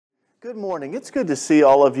Good morning. It's good to see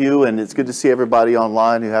all of you, and it's good to see everybody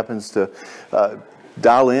online who happens to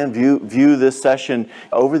dial in, view this session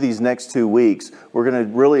over these next 2 weeks. We're going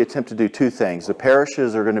to really attempt to do two things. The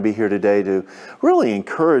parishes are going to be here today to really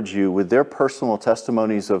encourage you with their personal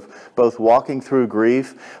testimonies of both walking through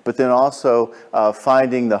grief, but then also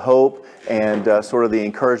finding the hope and sort of the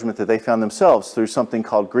encouragement that they found themselves through something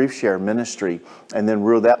called GriefShare Ministry. And then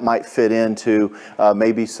that might fit into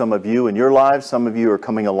maybe some of you in your lives. Some of you are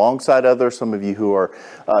coming alongside others, some of you who are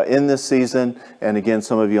in this season, and again,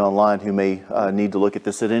 some of you online who may need to look at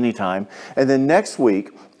this at any time. And then next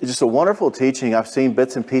week, just a wonderful teaching. I've seen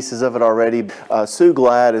bits and pieces of it already. Sue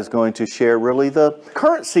Glad is going to share really the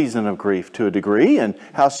current season of grief to a degree and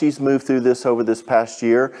how she's moved through this over this past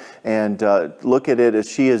year, and look at it as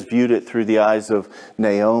she has viewed it through the eyes of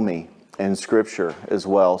Naomi and Scripture as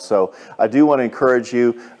well. So I do want to encourage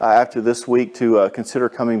you after this week to consider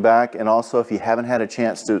coming back, and also if you haven't had a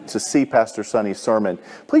chance to see Pastor Sonny's sermon,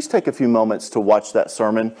 please take a few moments to watch that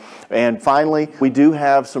sermon. And finally, we do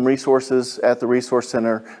have some resources at the Resource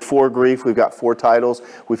Center for grief. We've got 4 titles.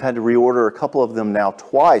 We've had to reorder a couple of them now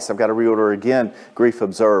twice. I've got to reorder again, Grief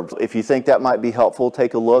Observed. If you think that might be helpful,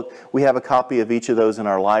 take a look. We have a copy of each of those in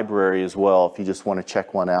our library as well if you just want to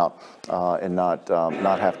check one out and not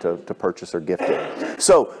have to purchase or gift it.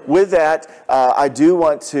 So with that, I do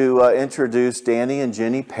want to introduce Danny and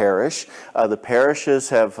Jenny Parrish. The Parrishes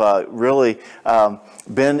have really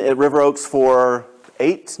been at River Oaks for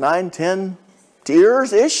 8, 9, 10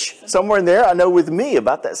 years-ish, somewhere in there. I know with me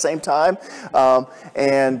about that same time.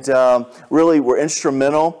 And really were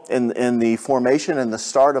instrumental in the formation and the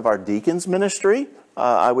start of our deacons ministry.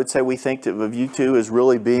 I would say we think of you two as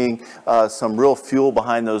really being some real fuel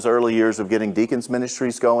behind those early years of getting deacons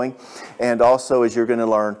ministries going. And also, as you're going to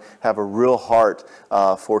learn, have a real heart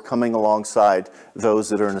for coming alongside those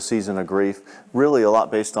that are in a season of grief, really a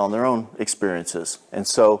lot based on their own experiences. And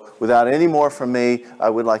so, without any more from me, I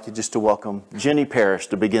would like you just to welcome Jenny Parrish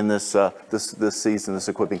to begin this season, this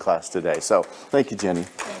equipping class today. So, thank you, Jenny.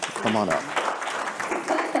 Come on up.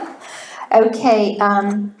 Okay.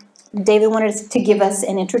 David wanted to give us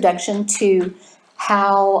an introduction to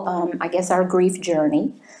how, I guess, our grief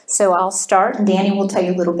journey. So I'll start, and Danny will tell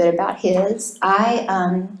you a little bit about his. I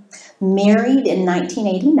married in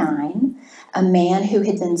 1989 a man who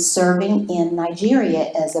had been serving in Nigeria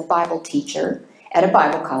as a Bible teacher at a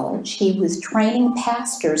Bible college. He was training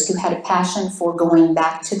pastors who had a passion for going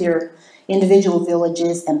back to their individual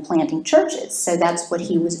villages and planting churches. So that's what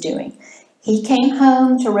he was doing. He came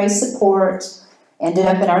home to raise support, ended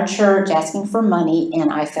up at our church asking for money,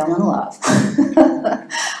 and I fell in love.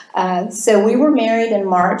 So we were married in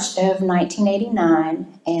March of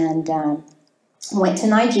 1989 and went to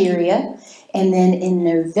Nigeria. And then in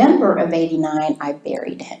November of 89, I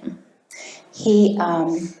buried him.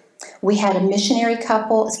 We had a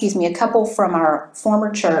couple from our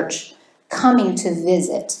former church coming to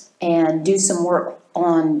visit and do some work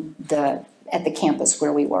at the campus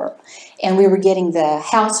where we were. And we were getting the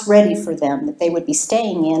house ready for them that they would be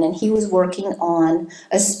staying in, and he was working on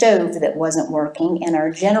a stove that wasn't working, and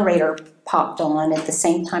our generator popped on at the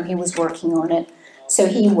same time he was working on it, so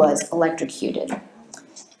he was electrocuted.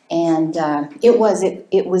 And it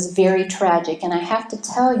was very tragic, and I have to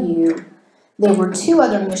tell you, there were 2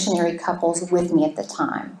 other missionary couples with me at the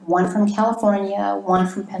time, one from California, one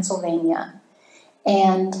from Pennsylvania,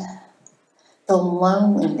 and the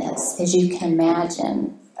loneliness, as you can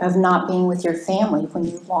imagine, of not being with your family when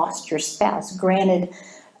you lost your spouse. Granted,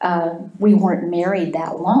 we weren't married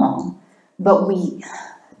that long, but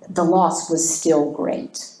the loss was still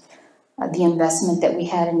great. The investment that we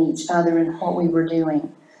had in each other and what we were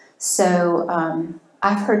doing. So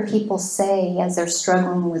I've heard people say as they're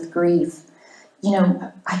struggling with grief, you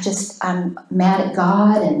know, I'm mad at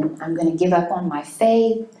God and I'm going to give up on my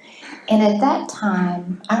faith. And at that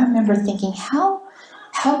time, I remember thinking, how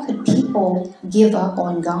could people give up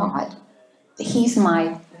on God? He's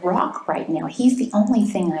my rock right now. He's the only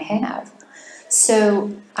thing I have.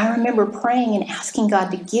 So I remember praying and asking God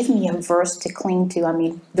to give me a verse to cling to. I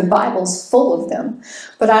mean, the Bible's full of them,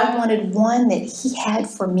 but I wanted one that He had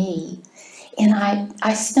for me. And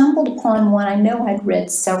I stumbled upon one I know I'd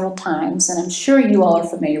read several times, and I'm sure you all are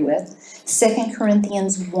familiar with, 2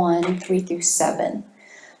 Corinthians 1, 3 through 7.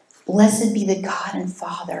 Blessed be the God and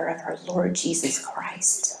Father of our Lord Jesus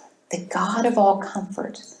Christ, the God of all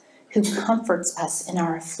comfort, who comforts us in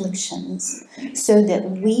our afflictions, so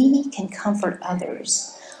that we can comfort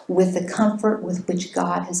others with the comfort with which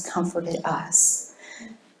God has comforted us.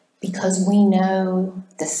 Because we know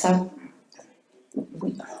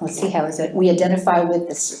we identify with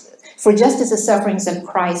this. For just as the sufferings of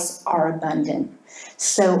Christ are abundant,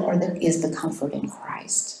 so is the comfort in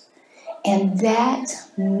Christ. And that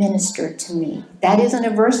ministered to me. That isn't a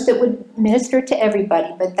verse that would minister to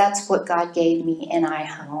everybody, but that's what God gave me, and I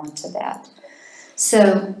hung on to that.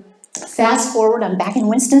 So fast forward, I'm back in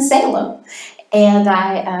Winston-Salem, and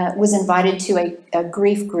I was invited to a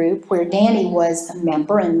grief group where Danny was a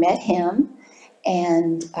member, and met him,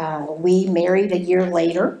 and we married a year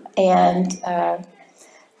later, and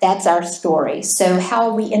that's our story. So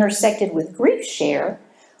how we intersected with GriefShare,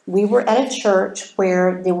 we were at a church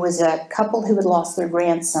where there was a couple who had lost their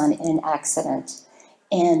grandson in an accident,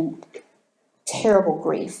 and terrible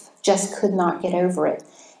grief, just could not get over it,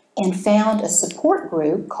 and found a support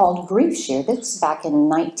group called GriefShare. This was back in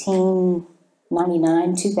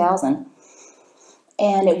 1999, 2000.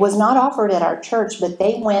 And it was not offered at our church, but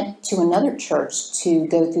they went to another church to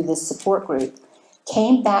go through this support group,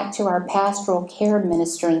 came back to our pastoral care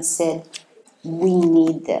minister and said, we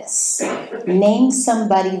need this. Name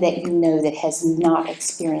somebody that you know that has not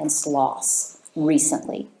experienced loss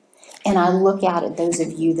recently. And I look out at those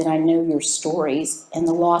of you that I know your stories and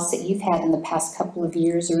the loss that you've had in the past couple of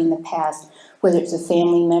years or in the past, whether it's a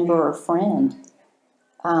family member or friend.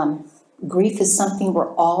 Grief is something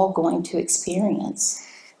we're all going to experience.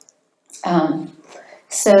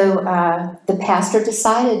 So the pastor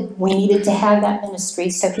decided we needed to have that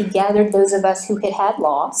ministry, so he gathered those of us who had had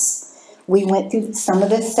loss. We went through some of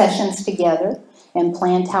the sessions together and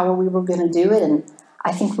planned how we were going to do it, and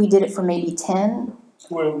I think we did it for maybe 12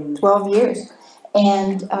 years.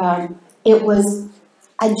 And it was,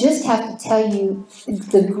 I just have to tell you,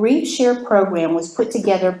 the GriefShare program was put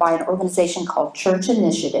together by an organization called Church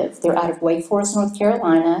Initiative. They're out of Wake Forest, North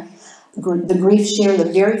Carolina. The GriefShare,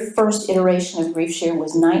 the very first iteration of GriefShare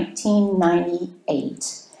was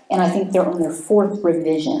 1998, and I think they're on their 4th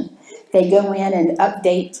revision. They go in and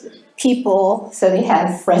update people so they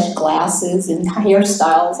have fresh glasses and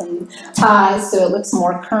hairstyles and ties so it looks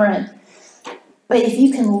more current. But if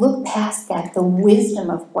you can look past that, the wisdom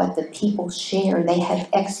of what the people share, they have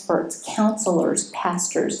experts, counselors,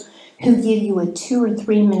 pastors who give you a 2 or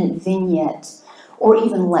 3 minute vignette, or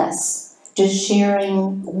even less, just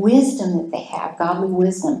sharing wisdom that they have, godly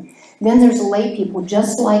wisdom. Then there's lay people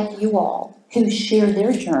just like you all who share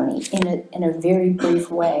their journey in a very brief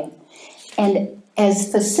way. And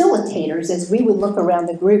as facilitators, as we would look around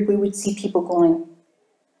the group, we would see people going,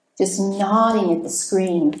 just nodding at the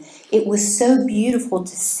screen. It was so beautiful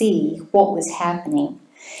to see what was happening.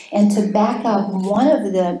 And to back up, one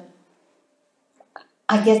of the,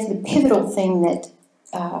 I guess, the pivotal thing that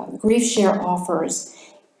GriefShare offers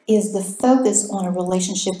is the focus on a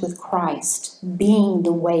relationship with Christ being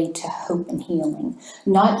the way to hope and healing,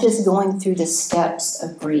 not just going through the steps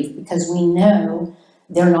of grief, because we know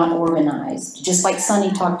they're not organized. Just like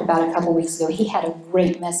Sonny talked about a couple weeks ago, he had a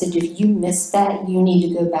great message. If you missed that, you need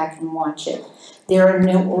to go back and watch it. There are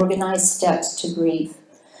no organized steps to grief.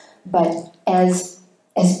 But as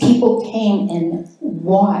people came and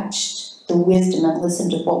watched the wisdom and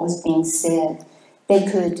listened to what was being said, they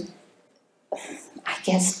could, I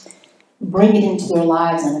guess, bring it into their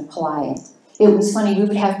lives and apply it. It was funny, we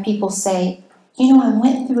would have people say, you know, I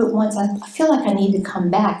went through it once, I feel like I need to come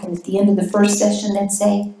back. And at the end of the first session, they'd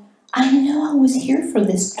say, I know I was here for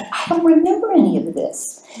this, but I don't remember any of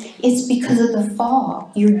this. It's because of the fog.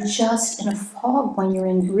 You're just in a fog when you're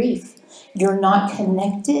in grief. You're not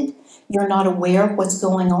connected. You're not aware of what's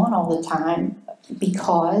going on all the time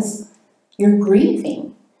because you're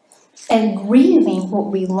grieving. And grieving, what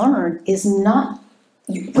we learned, is not,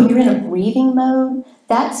 when you're in a grieving mode,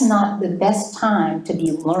 that's not the best time to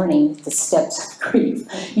be learning the steps of grief.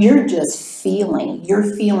 You're just feeling. You're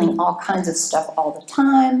feeling all kinds of stuff all the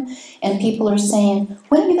time. And people are saying,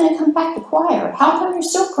 when are you going to come back to choir? How come you're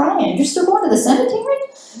still crying? You're still going to the cemetery?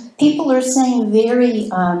 People are saying very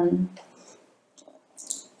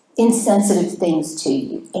insensitive things to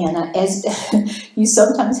you. And as you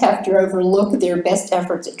sometimes have to overlook their best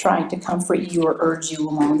efforts at trying to comfort you or urge you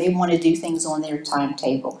along. They want to do things on their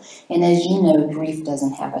timetable. And as you know, grief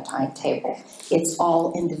doesn't have a timetable. It's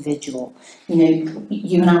all individual. You know,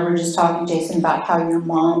 you and I were just talking, Jason, about how your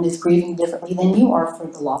mom is grieving differently than you are for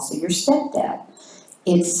the loss of your stepdad.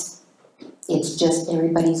 It's just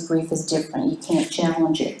everybody's grief is different. You can't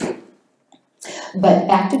challenge it. But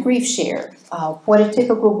back to GriefShare. What a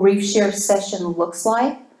typical GriefShare session looks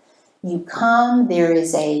like. You come, there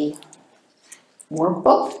is a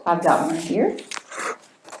workbook. I've got one here.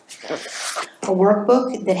 A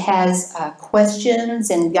workbook that has questions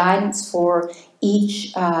and guidance for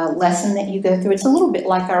each lesson that you go through. It's a little bit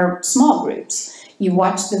like our small groups. You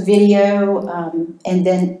watch the video, and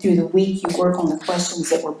then through the week you work on the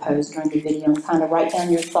questions that were posed during the video and kind of write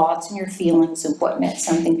down your thoughts and your feelings and what meant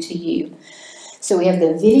something to you. So we have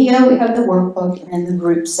the video, we have the workbook, and then the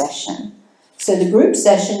group session. So the group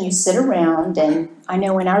session, you sit around, and I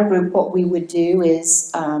know in our group what we would do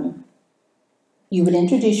is you would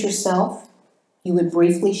introduce yourself, you would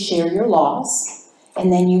briefly share your loss,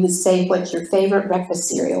 and then you would say what your favorite breakfast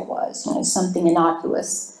cereal was, something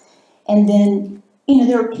innocuous. And then,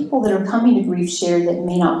 there are people that are coming to GriefShare that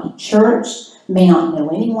may not be churched, may not know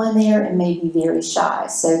anyone there, and may be very shy.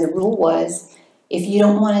 So the rule was, if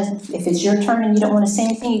it's your turn and you don't want to say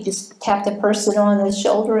anything, you just tap the person on the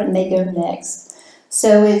shoulder and they go next.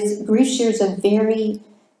 So GriefShare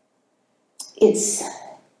is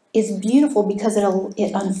it's beautiful because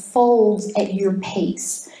it unfolds at your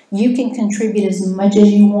pace. You can contribute as much as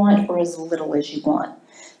you want or as little as you want.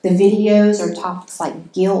 The videos are topics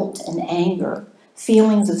like guilt and anger,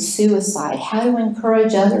 feelings of suicide, how to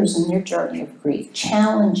encourage others in their journey of grief,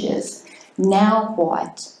 challenges, now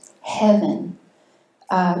what, heaven,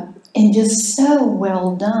 and just so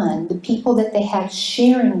well done. The people that they have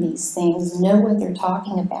sharing these things know what they're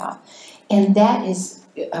talking about. And that is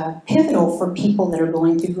pivotal for people that are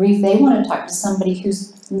going through grief. They want to talk to somebody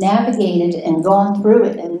who's navigated and gone through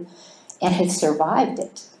it and has survived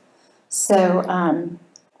it. So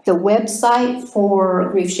the website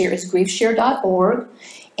for GriefShare is griefshare.org,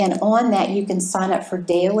 and on that you can sign up for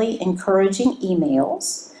daily encouraging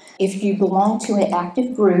emails. If you belong to an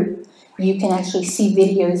active group, you can actually see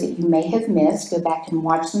videos that you may have missed. Go back and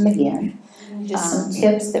watch them again. Just some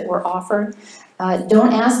tips that were offered.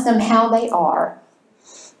 Don't ask them how they are,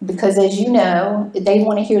 because as you know, they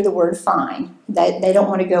want to hear the word fine. They don't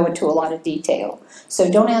want to go into a lot of detail. So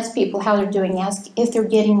don't ask people how they're doing. Ask if they're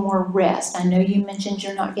getting more rest. I know you mentioned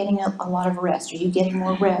you're not getting a lot of rest. Are you getting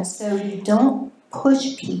more rest? So don't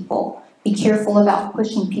push people. Be careful about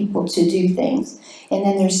pushing people to do things. And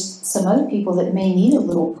then there's some other people that may need a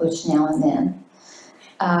little push now and then.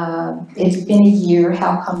 It's been a year.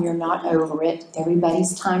 How come you're not over it?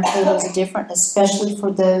 Everybody's timetable is different, especially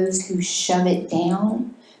for those who shove it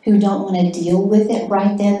down, who don't want to deal with it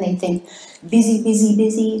right then. They think, busy, busy,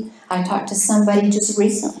 busy. I talked to somebody just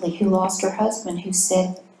recently who lost her husband who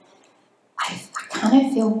said, I kind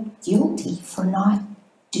of feel guilty for not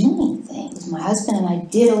doing things. My husband and I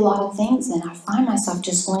did a lot of things, and I find myself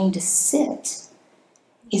just wanting to sit.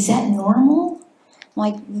 Is that normal?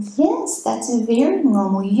 I'm like, yes, that's very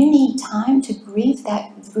normal. You need time to grieve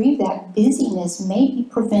that busyness may be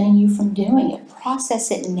preventing you from doing it. Process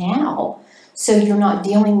it now so you're not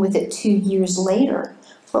dealing with it 2 years later.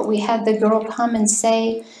 But we had the girl come and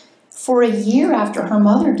say, for a year after her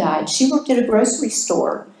mother died, she worked at a grocery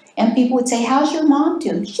store, and people would say, how's your mom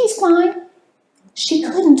doing? She's fine. She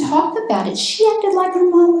couldn't talk about it. She acted like her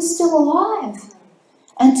mom was still alive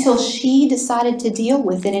until she decided to deal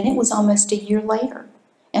with it, and it was almost a year later.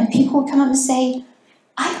 And people would come up and say,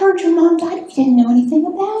 I heard your mom died. We didn't know anything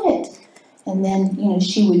about it. And then,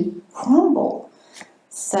 she would crumble.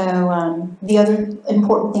 So the other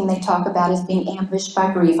important thing they talk about is being ambushed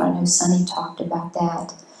by grief. I know Sonny talked about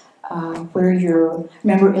that.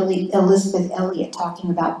 Remember Elizabeth Elliot talking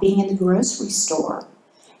about being in the grocery store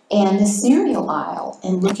and the cereal aisle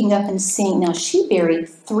and looking up and seeing. Now, she buried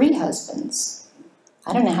 3 husbands.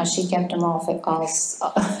 I don't know how she kept them all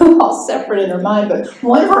separate in her mind, but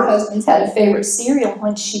one of her husbands had a favorite cereal.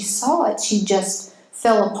 When she saw it, she just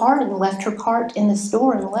fell apart and left her cart in the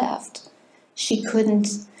store and left. She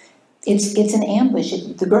couldn't. It's an ambush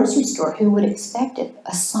at the grocery store. Who would expect it?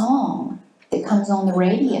 A song that comes on the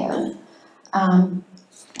radio.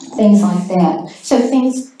 Things like that. So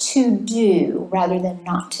things to do rather than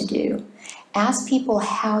not to do. Ask people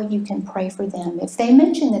how you can pray for them. If they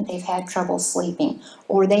mention that they've had trouble sleeping,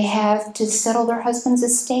 or they have to settle their husband's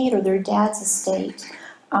estate or their dad's estate,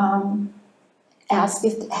 ask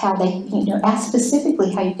ask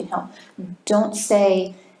specifically how you can help. Don't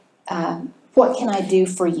say, what can I do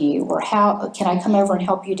for you? Or how can I come over and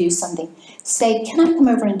help you do something? Say, can I come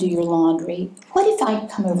over and do your laundry? What if I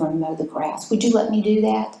come over and mow the grass? Would you let me do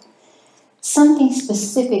that? Something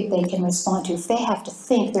specific they can respond to. If they have to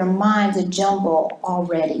think, their mind's a jumble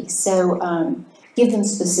already. So give them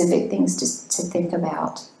specific things to think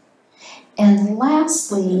about. And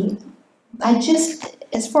lastly,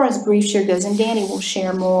 as far as GriefShare goes, and Danny will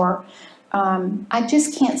share more, I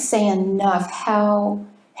just can't say enough how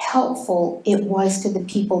helpful it was to the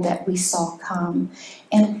people that we saw come.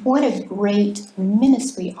 And what a great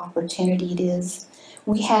ministry opportunity it is.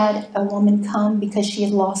 We had a woman come because she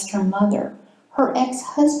had lost her mother. Her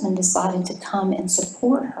ex-husband decided to come and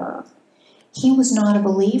support her. He was not a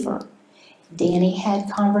believer. Danny had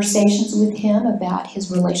conversations with him about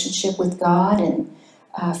his relationship with God, and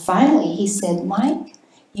finally he said, Mike,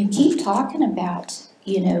 you keep talking about,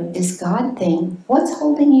 this God thing. What's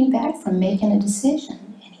holding you back from making a decision?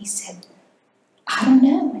 And he said, I don't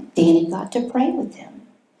know. Danny got to pray with him.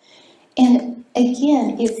 And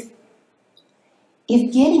again, if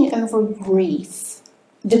getting over grief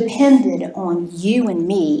depended on you and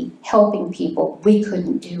me helping people, we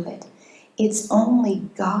couldn't do it. It's only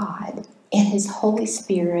God and His Holy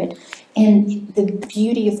Spirit and the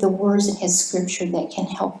beauty of the words in His Scripture that can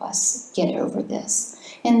help us get over this.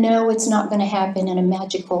 And no, it's not going to happen in a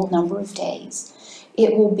magical number of days.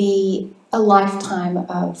 It will be a lifetime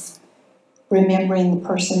of remembering the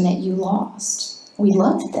person that you lost. We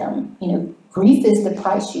loved them. Grief is the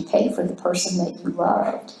price you pay for the person that you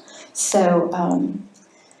loved. So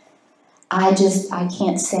I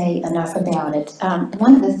can't say enough about it.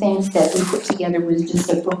 One of the things that we put together was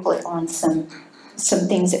just a booklet on some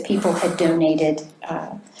things that people had donated.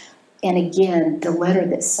 And again, the letter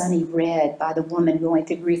that Sunny read by the woman going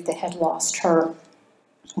through grief that had lost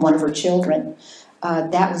one of her children,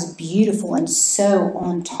 that was beautiful and so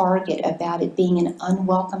on target about it being an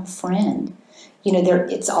unwelcome friend.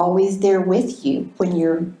 It's always there with you when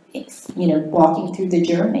you're, walking through the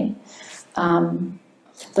journey.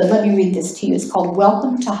 But let me read this to you. It's called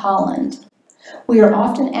Welcome to Holland. We are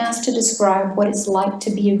often asked to describe what it's like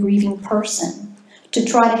to be a grieving person, to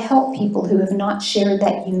try to help people who have not shared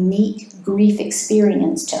that unique grief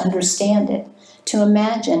experience to understand it, to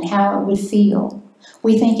imagine how it would feel.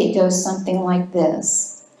 We think it goes something like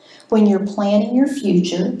this. When you're planning your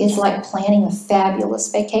future, it's like planning a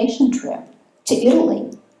fabulous vacation trip to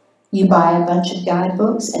Italy. You buy a bunch of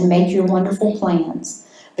guidebooks and make your wonderful plans.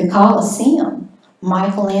 The Colosseum,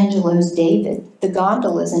 Michelangelo's David, the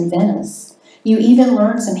gondolas in Venice. You even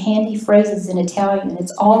learn some handy phrases in Italian.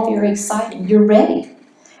 It's all very exciting. You're ready.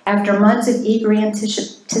 After months of eager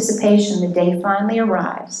anticipation, the day finally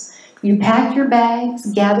arrives. You pack your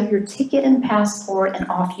bags, gather your ticket and passport, and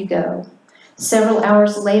off you go. Several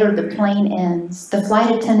hours later, the plane ends. The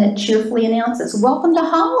flight attendant cheerfully announces, "Welcome to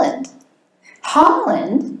Holland."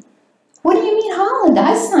 Holland? What do you mean Holland?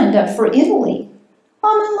 I signed up for Italy.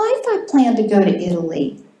 All my life I planned to go to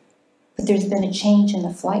Italy. But there's been a change in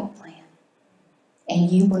the flight plan,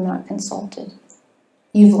 and you were not consulted.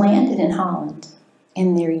 You've landed in Holland,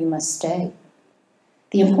 and there you must stay.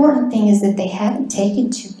 The important thing is that they haven't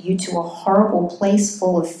taken you to a horrible place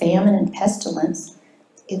full of famine and pestilence.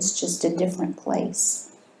 It's just a different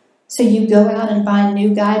place. So you go out and buy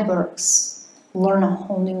new guidebooks, learn a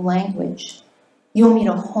whole new language. You'll meet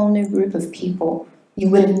a whole new group of people you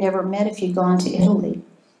would have never met if you'd gone to Italy.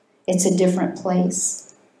 It's a different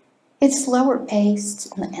place. It's slower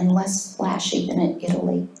paced and less flashy than in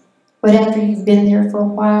Italy. But after you've been there for a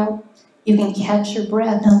while, you can catch your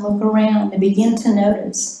breath and look around and begin to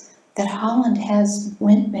notice that Holland has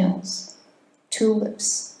windmills,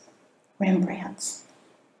 tulips, Rembrandts.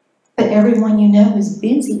 But everyone you know is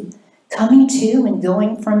busy coming to and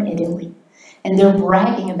going from Italy, and they're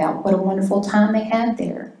bragging about what a wonderful time they had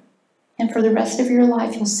there. And for the rest of your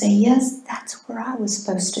life, you'll say, yes, that's where I was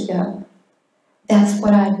supposed to go. That's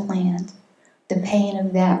what I planned. The pain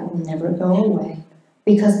of that will never go away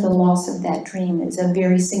because the loss of that dream is a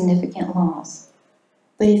very significant loss.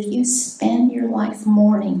 But if you spend your life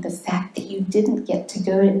mourning the fact that you didn't get to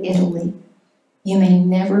go to Italy, you may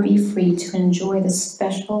never be free to enjoy the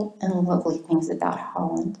special and lovely things about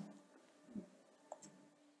Holland.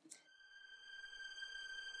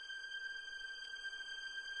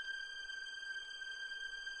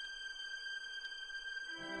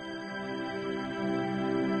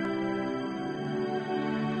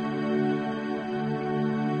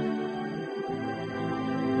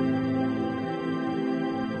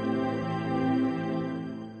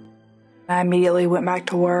 I immediately went back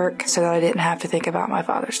to work so that I didn't have to think about my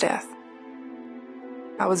father's death.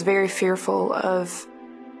 I was very fearful of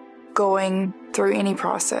going through any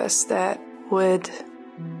process that would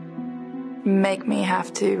make me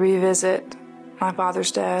have to revisit my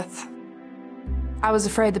father's death. I was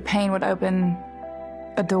afraid the pain would open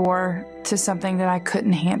a door to something that I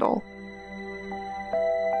couldn't handle.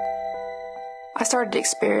 I started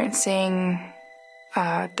experiencing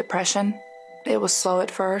depression. It was slow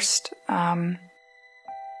at first.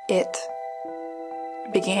 It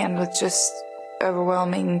began with just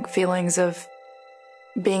overwhelming feelings of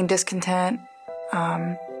being discontent,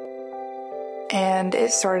 and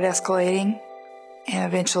it started escalating, and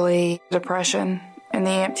eventually depression and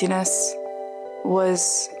the emptiness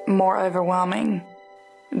was more overwhelming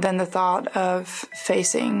than the thought of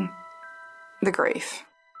facing the grief.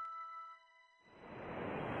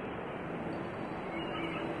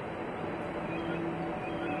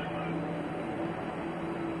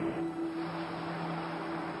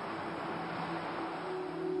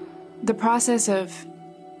 The process of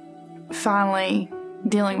finally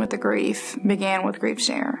dealing with the grief began with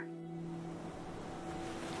GriefShare.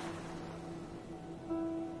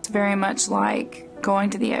 It's very much like going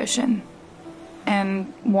to the ocean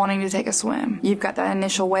and wanting to take a swim. You've got that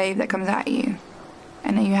initial wave that comes at you,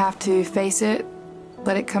 and then you have to face it,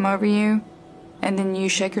 let it come over you, and then you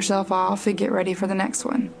shake yourself off and get ready for the next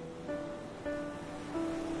one.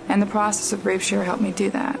 And the process of GriefShare helped me do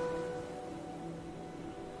that.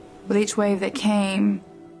 With each wave that came,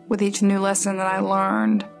 with each new lesson that I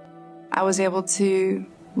learned, I was able to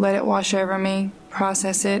let it wash over me,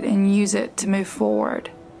 process it, and use it to move forward.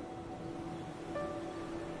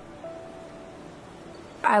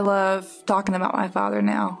 I love talking about my father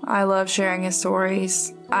now. I love sharing his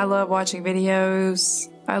stories. I love watching videos.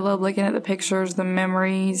 I love looking at the pictures, the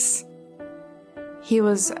memories. He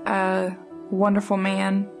was a wonderful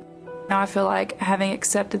man. Now I feel like, having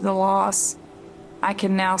accepted the loss, I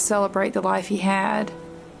can now celebrate the life he had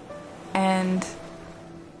and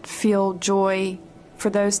feel joy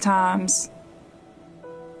for those times.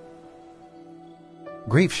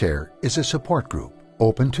 GriefShare is a support group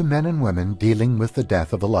open to men and women dealing with the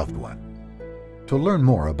death of a loved one. To learn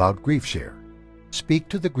more about GriefShare, speak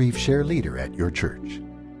to the GriefShare leader at your church.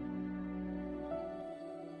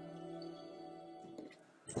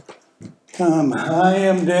 I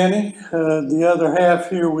am Danny, the other half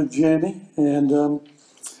here with Jenny, and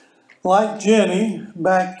like Jenny,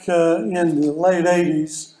 back in the late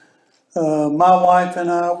 80s, my wife and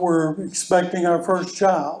I were expecting our first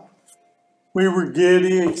child. We were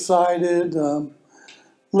giddy, excited,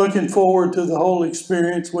 looking forward to the whole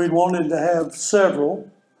experience. We wanted to have several,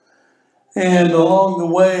 and along the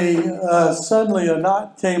way, suddenly a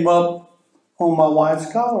knot came up on my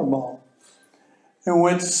wife's collarbone. And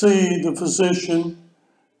went to see the physician.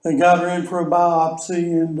 They got her in for a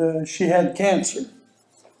biopsy, and she had cancer.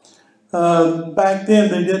 Back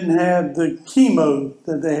then, they didn't have the chemo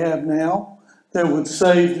that they have now that would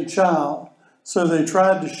save the child. So they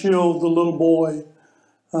tried to shield the little boy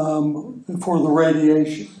for the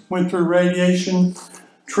radiation. Went through radiation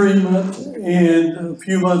treatment, and a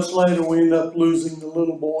few months later, we ended up losing the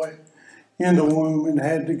little boy in the womb and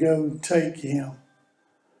had to go take him.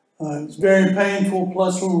 It was very painful,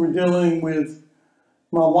 plus we were dealing with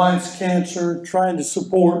my wife's cancer, trying to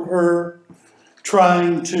support her,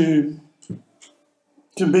 trying to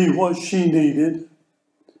be what she needed.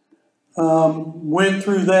 Went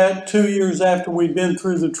through that 2 years after we'd been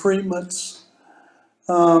through the treatments.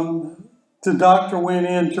 The doctor went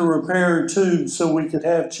in to repair her tube so we could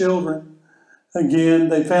have children again.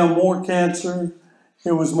 They found more cancer.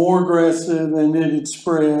 It was more aggressive, and it had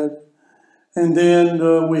spread. And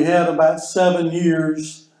then we had about 7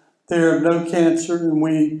 years there of no cancer, and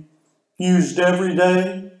we used every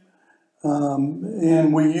day,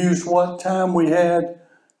 and we used what time we had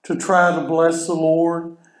to try to bless the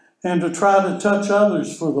Lord and to try to touch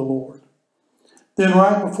others for the Lord. Then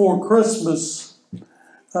right before Christmas,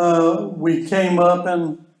 we came up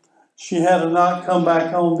and she had a knot come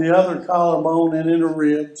back on the other collarbone and in her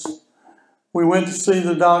ribs. We went to see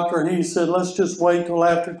the doctor. He said, let's just wait till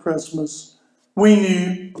after Christmas. We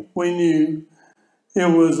knew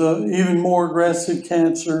it was an even more aggressive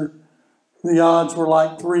cancer. The odds were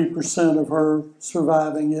like 3% of her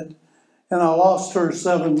surviving it. And I lost her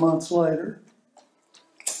 7 months later.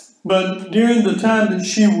 But during the time that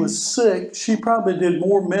she was sick, she probably did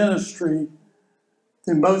more ministry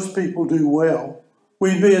than most people do well.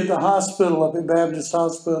 We'd be at the hospital, up at Baptist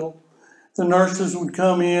Hospital. The nurses would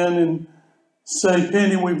come in and say,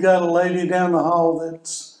 Penny, we've got a lady down the hall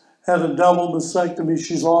that's had a double mastectomy.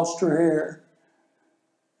 She's lost her hair.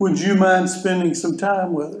 Would you mind spending some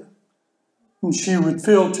time with her? And she would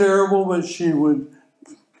feel terrible, but she would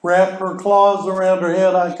wrap her claws around her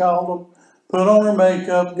head, I called them, put on her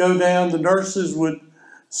makeup, go down. The nurses would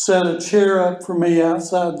set a chair up for me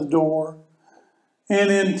outside the door.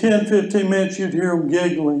 And in 10, 15 minutes, you'd hear them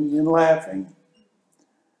giggling and laughing.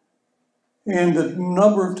 And the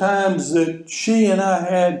number of times that she and I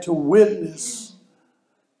had to witness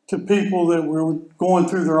to people that were going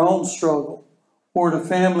through their own struggle or to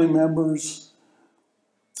family members,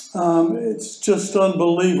 it's just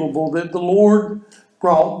unbelievable that the Lord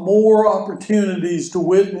brought more opportunities to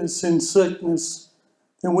witness in sickness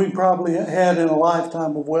than we probably had in a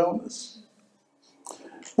lifetime of wellness.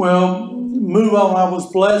 Well, move on. I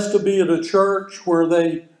was blessed to be at a church where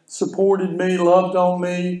they supported me, loved on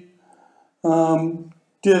me,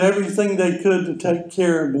 did everything they could to take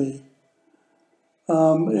care of me.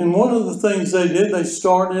 And one of the things they did, they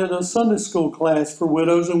started a Sunday school class for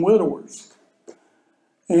widows and widowers.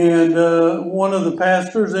 And one of the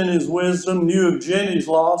pastors, in his wisdom, knew of Jenny's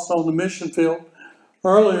loss on the mission field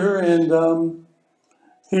earlier, and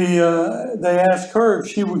they asked her if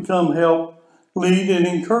she would come help lead and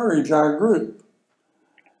encourage our group.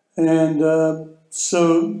 And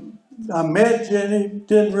so I met Jenny,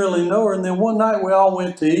 didn't really know her, and then one night we all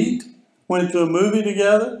went to eat, went to a movie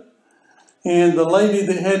together, and the lady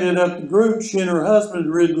that headed up the group, she and her husband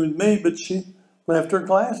had ridden with me, but she left her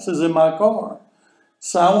glasses in my car.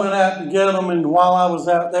 So I went out to get them, and while I was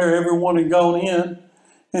out there, everyone had gone in,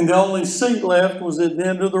 and the only seat left was at the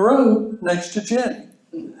end of the road next to Jenny.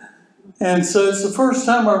 And so it's the first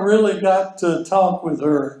time I really got to talk with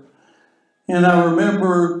her. And I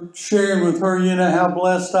remember sharing with her, how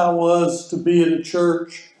blessed I was to be at a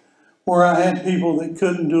church where I had people that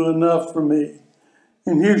couldn't do enough for me.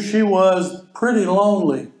 And here she was, pretty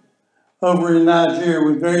lonely, over in Nigeria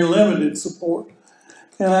with very limited support.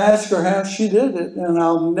 And I asked her how she did it, and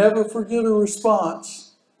I'll never forget her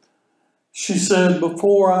response. She said,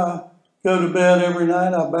 before I go to bed every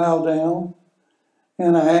night, I bow down,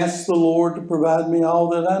 and I ask the Lord to provide me all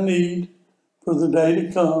that I need for the day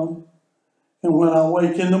to come. And when I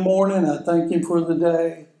wake in the morning, I thank Him for the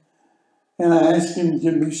day, and I ask Him to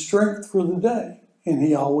give me strength for the day, and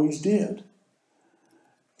He always did.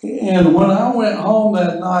 And when I went home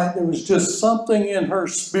that night, there was just something in her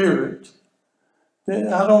spirit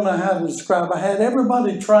that I don't know how to describe. I had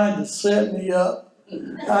everybody trying to set me up.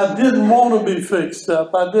 I didn't want to be fixed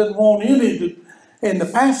up. I didn't want any to, and the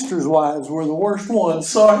pastors' wives were the worst ones.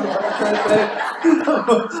 Sorry about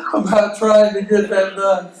that, about trying to get that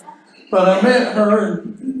done. But I met her,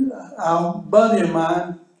 and a buddy of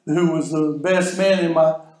mine, who was the best man in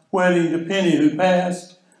my wedding to Penny, who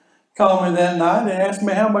passed, called me that night and asked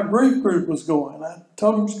me how my grief group was going. I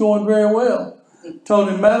told him it was going very well. Told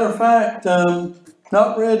him, matter of fact,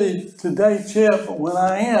 not ready to date yet, but when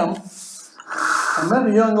I am, I met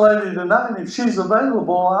a young lady tonight. If she's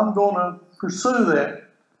available, I'm going to pursue that.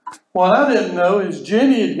 What I didn't know is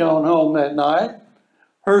Jenny had gone home that night.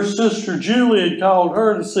 Her sister Julie had called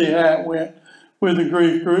her to see how it went with the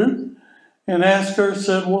grief group and asked her,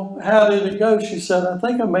 said, well, how did it go? She said, I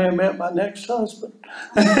think I may have met my next husband.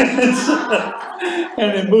 And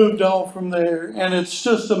it moved on from there. And it's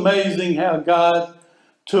just amazing how God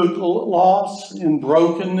took loss and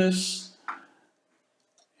brokenness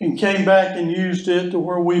and came back and used it to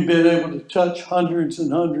where we've been able to touch hundreds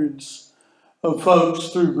and hundreds of folks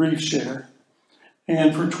through GriefShare.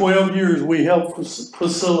 And for 12 years, we helped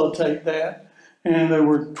facilitate that. And there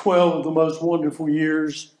were 12 of the most wonderful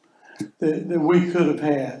years that we could have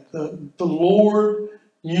had. The Lord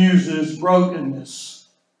uses brokenness,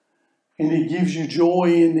 and He gives you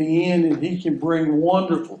joy in the end, and He can bring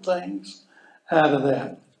wonderful things out of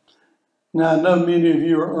that. Now, I know many of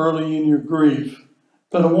you are early in your grief,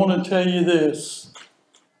 but I want to tell you this,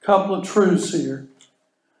 a couple of truths here.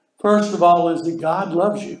 First of all is that God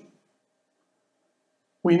loves you.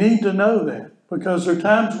 We need to know that, because there are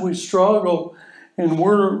times we struggle and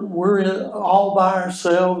we're all by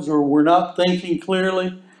ourselves, or we're not thinking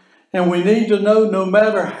clearly. And we need to know, no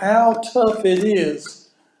matter how tough it is,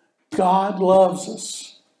 God loves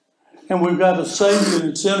us. And we've got a Savior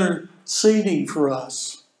that's interceding for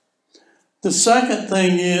us. The second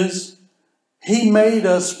thing is, He made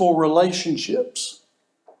us for relationships.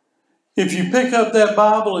 If you pick up that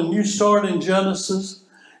Bible and you start in Genesis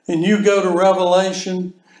and you go to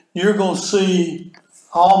Revelation, you're going to see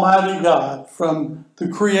Almighty God, from the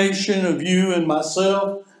creation of you and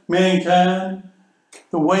myself, mankind,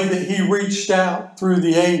 the way that He reached out through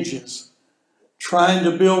the ages, trying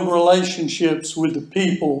to build relationships with the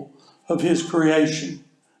people of His creation,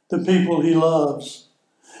 the people He loves,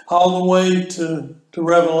 all the way to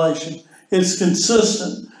Revelation. It's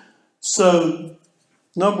consistent. So,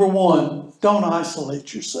 number one, don't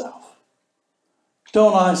isolate yourself.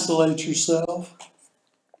 Don't isolate yourself.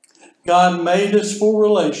 God made us for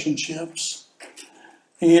relationships.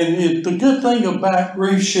 And the good thing about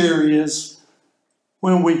GriefShare is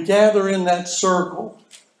when we gather in that circle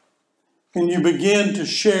and you begin to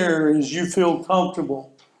share as you feel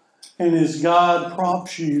comfortable and as God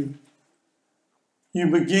prompts you, you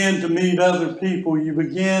begin to meet other people. You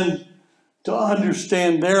begin to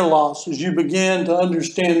understand their losses. You begin to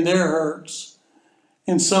understand their hurts.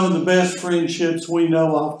 And some of the best friendships we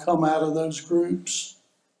know of come out of those groups.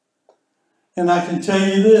 And I can tell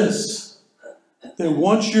you this, that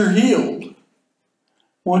once you're healed,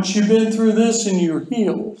 once you've been through this and you're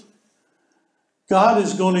healed, God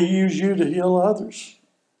is going to use you to heal others.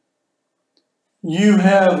 You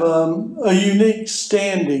have a unique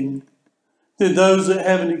standing that those that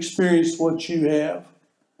haven't experienced what you have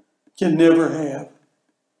can never have.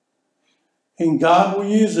 And God will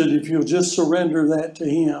use it if you'll just surrender that to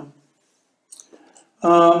Him.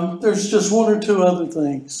 There's just one or two other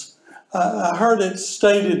things. I heard it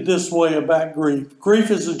stated this way about grief.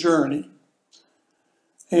 Grief is a journey.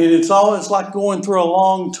 And it's like going through a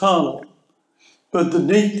long tunnel. But the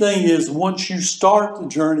neat thing is, once you start the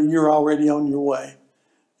journey, you're already on your way.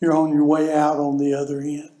 You're on your way out on the other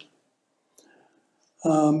end.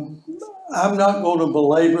 I'm not going to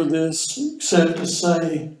belabor this except to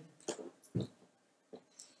say,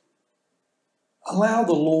 allow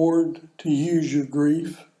the Lord to use your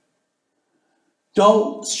grief.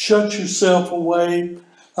 Don't shut yourself away.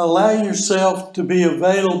 Allow yourself to be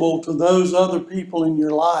available to those other people in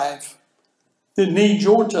your life that need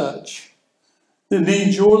your touch, that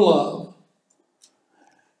need your love.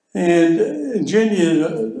 And Jenny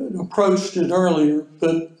had approached it earlier,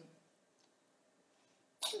 but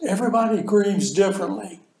everybody grieves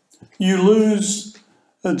differently. You lose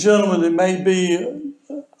a gentleman that may be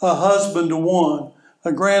a husband to one,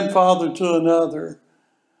 a grandfather to another,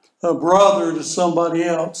 a brother to somebody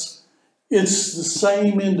else. It's the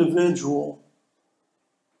same individual,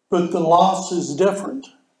 but the loss is different.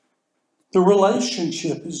 The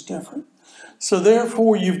relationship is different. So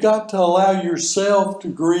therefore, you've got to allow yourself to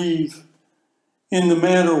grieve in the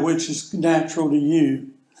manner which is natural to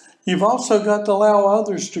you. You've also got to allow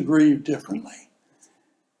others to grieve differently.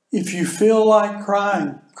 If you feel like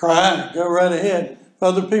crying, cry, go right ahead. If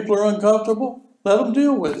other people are uncomfortable, let them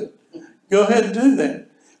deal with it. Go ahead and do that.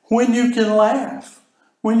 When you can laugh,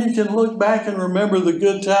 when you can look back and remember the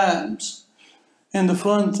good times and the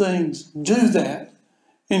fun things, do that.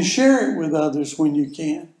 And share it with others when you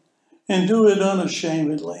can. And do it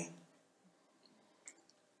unashamedly.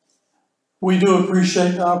 We do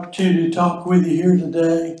appreciate the opportunity to talk with you here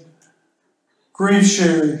today.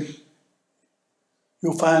 GriefShare,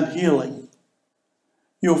 you'll find healing.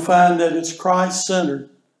 You'll find that it's Christ-centered,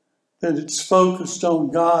 that it's focused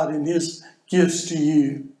on God and His gifts to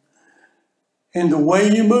you. And the way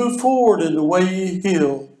you move forward and the way you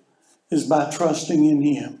heal is by trusting in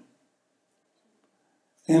Him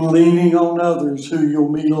and leaning on others who you'll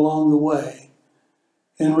meet along the way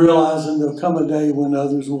and realizing there'll come a day when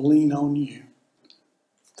others will lean on you.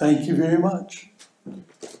 Thank you very much.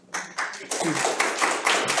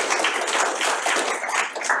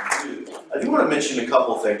 I do want to mention a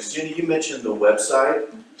couple things. Jenny, you mentioned the website,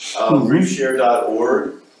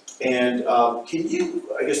 griefshare.org. And can you,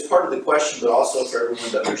 I guess part of the question, but also for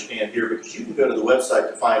everyone to understand here, because you can go to the website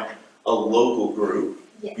to find a local group.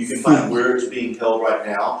 Yes. You can find where it's being held right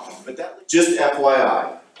now. But that, just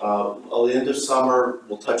FYI, at the end of summer,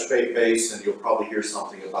 we'll touch base and you'll probably hear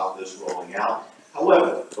something about this rolling out.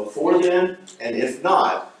 However, before then, and if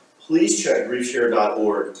not, please check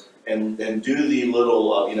griefshare.org and do the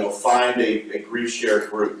little, find a GriefShare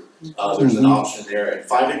group. There's an option there, and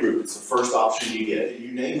find a group. It's the first option you get.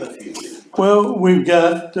 You name a few. Well, we've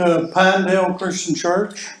got Pinedale Christian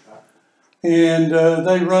Church, and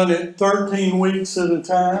they run it 13 weeks at a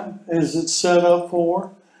time, as it's set up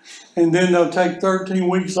for. And then they'll take 13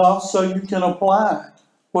 weeks off so you can apply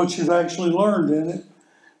what you've actually learned in it.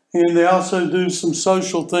 And they also do some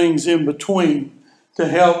social things in between to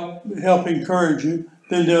help encourage you.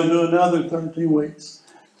 Then they'll do another 13 weeks.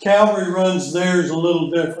 Calvary runs theirs a little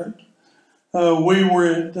different. We were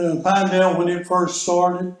at Pinedale when it first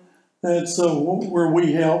started. That's where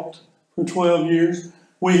we helped for 12 years.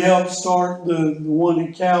 We helped start the one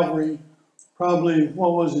at Calvary probably,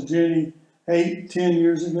 what was it, Jenny, 8-10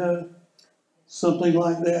 years ago? Something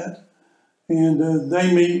like that. And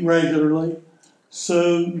they meet regularly.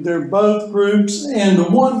 So they're both groups. And the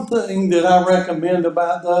one thing that I recommend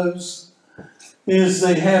about those is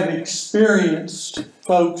they have experienced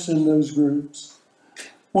folks in those groups.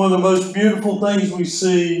 One of the most beautiful things we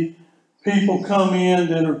see, people come in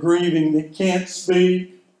that are grieving, that can't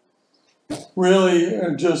speak, really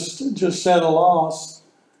are just at a loss.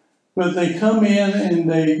 But they come in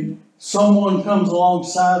and someone comes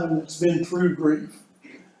alongside them that's been through grief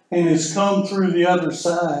and has come through the other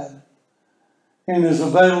side and is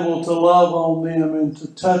available to love on them and to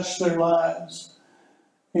touch their lives.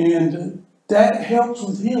 And that helps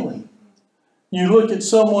with healing. You look at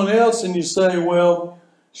someone else and you say, well,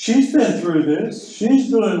 she's been through this. She's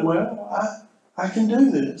doing well. I can do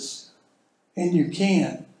this. And you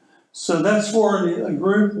can. So that's where a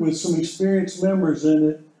group with some experienced members in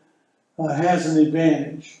it has an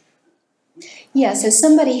advantage. Yeah, so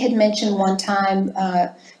somebody had mentioned one time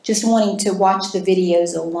just wanting to watch the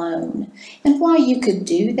videos alone. And while you could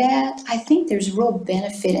do that, I think there's real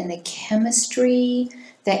benefit in the chemistry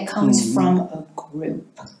that comes from a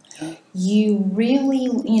group. You really,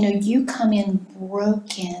 you come in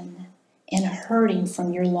broken and hurting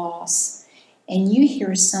from your loss, and you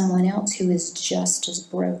hear someone else who is just as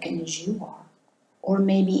broken as you are, or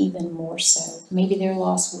maybe even more so. Maybe their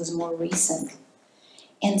loss was more recent.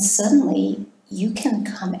 And suddenly you can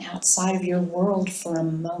come outside of your world for a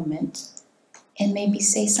moment and maybe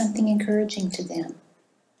say something encouraging to them.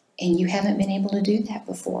 And you haven't been able to do that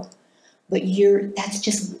before. But that's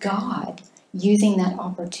just God using that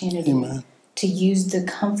opportunity. Amen. To use the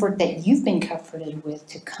comfort that you've been comforted with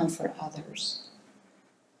to comfort others.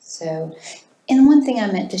 So, and one thing I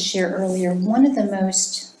meant to share earlier, one of the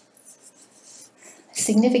most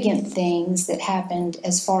significant things that happened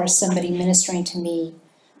as far as somebody ministering to me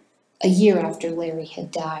a year after Larry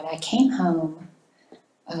had died, I came home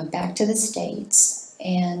back to the States,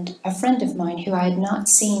 and a friend of mine who I had not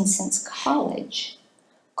seen since college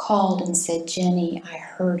called and said, "Jenny, I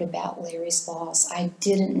heard about Larry's loss. I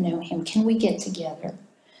didn't know him. Can we get together?"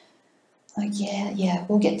 Like, yeah,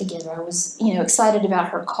 we'll get together. I was, excited about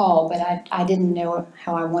her call, but I didn't know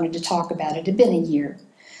how I wanted to talk about it. It had been a year.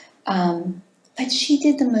 But she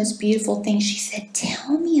did the most beautiful thing. She said,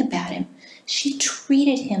 "Tell me about him." She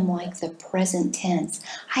treated him like the present tense.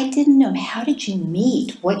 I didn't know. How did you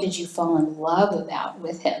meet? What did you fall in love about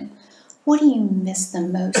with him? What do you miss the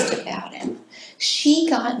most about him? She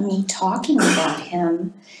got me talking about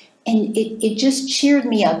him, and it just cheered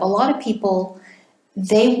me up. A lot of people,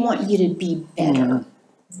 they want you to be better.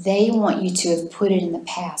 They want you to have put it in the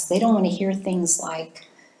past. They don't want to hear things like,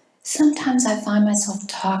 "Sometimes I find myself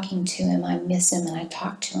talking to him, I miss him, and I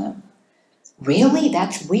talk to him." Really?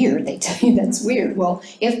 That's weird. They tell you that's weird. Well,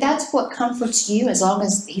 if that's what comforts you, as long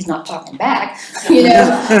as he's not talking back,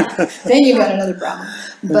 then you've got another problem.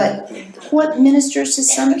 But what ministers to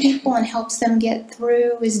some people and helps them get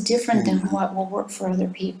through is different than what will work for other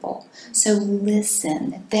people. So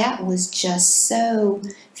listen, that was just so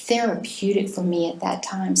therapeutic for me at that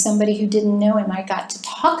time. Somebody who didn't know him, I got to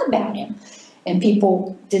talk about him. And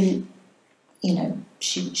people didn't,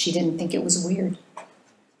 she didn't think it was weird.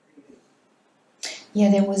 Yeah,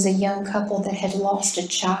 there was a young couple that had lost a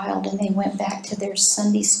child, and they went back to their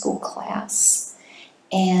Sunday school class,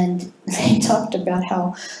 and they talked about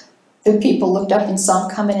how the people looked up and saw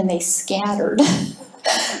them coming and they scattered.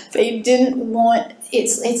 They didn't want,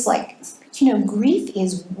 it's like, grief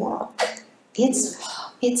is work.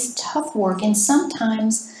 It's tough work, and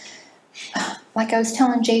sometimes, like I was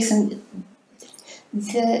telling Jason,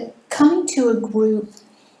 the coming to a group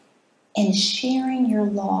and sharing your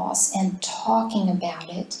loss and talking about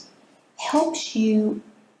it helps you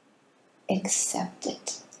accept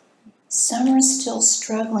it. Some are still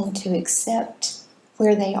struggling to accept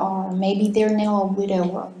where they are. Maybe they're now a widow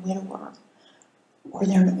or a widower, or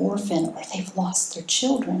they're an orphan, or they've lost their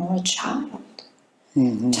children or a child.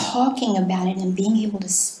 Talking about it and being able to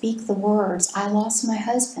speak the words, "I lost my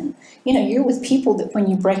husband." You're with people that when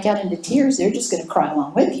you break out into tears, they're just going to cry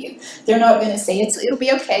along with you. They're not going to say, "It'll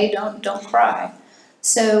be okay, don't cry."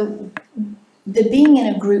 So the being in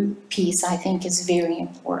a group piece, I think, is very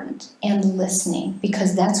important, and listening,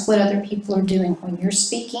 because that's what other people are doing. When you're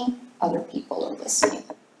speaking, other people are listening.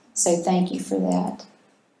 So thank you for that.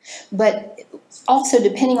 But also,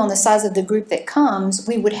 depending on the size of the group that comes,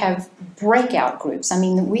 we would have breakout groups. I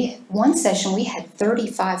mean, one session we had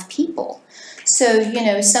 35 people. So,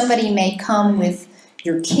 somebody may come with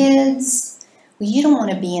your kids. Well, you don't want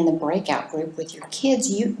to be in the breakout group with your kids.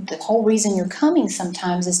 The whole reason you're coming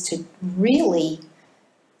sometimes is to really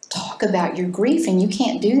talk about your grief, and you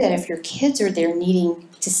can't do that if your kids are there needing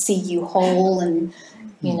to see you whole and,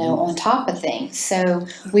 on top of things. So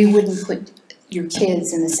we wouldn't put your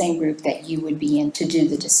kids in the same group that you would be in to do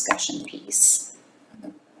the discussion piece.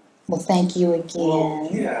 Well, thank you again. Well,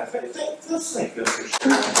 yeah, let's thank them for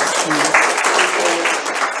sharing.